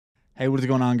Hey, what is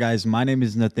going on, guys? My name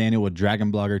is Nathaniel with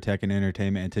Dragon Blogger Tech and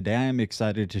Entertainment, and today I am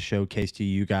excited to showcase to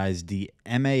you guys the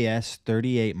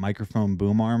MAS38 microphone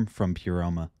boom arm from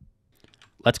Puroma.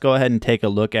 Let's go ahead and take a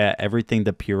look at everything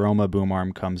the Puroma boom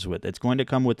arm comes with. It's going to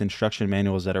come with instruction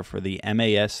manuals that are for the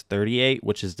MAS38,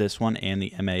 which is this one, and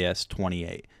the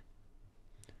MAS28.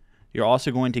 You're also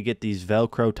going to get these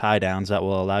Velcro tie downs that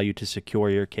will allow you to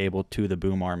secure your cable to the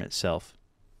boom arm itself.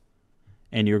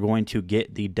 And you're going to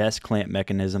get the desk clamp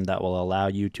mechanism that will allow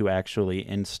you to actually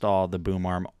install the boom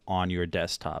arm on your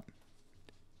desktop.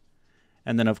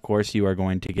 And then of course you are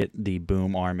going to get the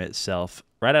boom arm itself.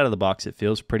 Right out of the box it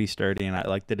feels pretty sturdy, and I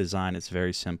like the design. It's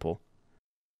very simple.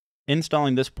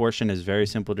 Installing this portion is very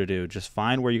simple to do. Just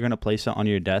find where you're going to place it on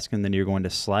your desk, and then you're going to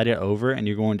slide it over and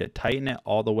you're going to tighten it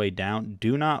all the way down.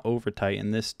 Do not over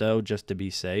tighten this though, just to be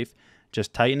safe.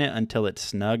 Just tighten it until it's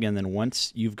snug, and then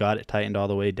once you've got it tightened all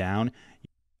the way down,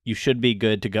 you should be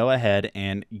good to go ahead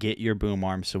and get your boom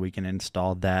arm so we can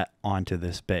install that onto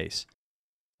this base.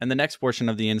 And the next portion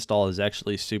of the install is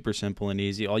actually super simple and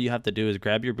easy. All you have to do is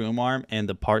grab your boom arm and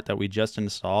the part that we just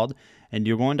installed, and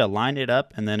you're going to line it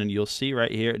up, and then you'll see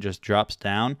right here it just drops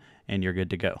down and you're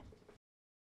good to go.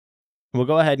 We'll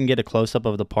go ahead and get a close-up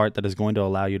of the part that is going to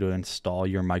allow you to install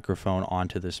your microphone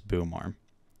onto this boom arm.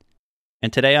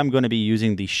 And today I'm going to be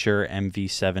using the Shure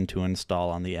MV7 to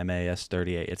install on the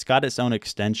MAS38. It's got its own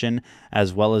extension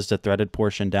as well as the threaded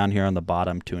portion down here on the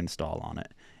bottom to install on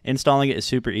it. Installing it is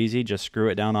super easy. Just screw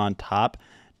it down on top.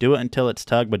 Do it until it's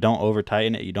tugged, but don't over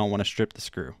tighten it. You don't want to strip the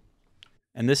screw.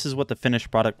 And this is what the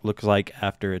finished product looks like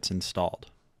after it's installed.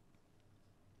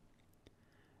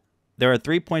 There are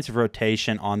 3 points of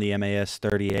rotation on the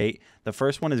MAS38. The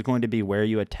first one is going to be where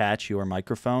you attach your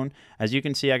microphone. As you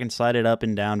can see, I can slide it up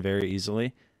and down very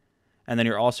easily. And then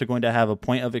you're also going to have a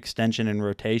point of extension and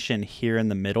rotation here in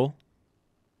the middle.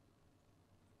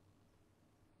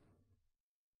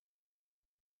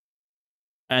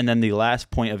 And then the last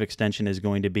point of extension is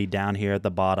going to be down here at the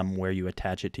bottom where you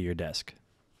attach it to your desk.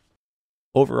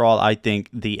 Overall, I think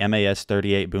the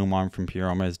MAS38 boom arm from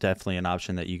Puroma is definitely an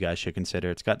option that you guys should consider.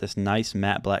 It's got this nice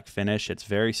matte black finish. It's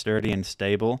very sturdy and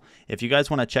stable. If you guys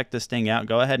want to check this thing out,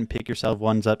 go ahead and pick yourself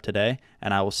ones up today,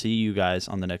 and I will see you guys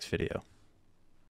on the next video.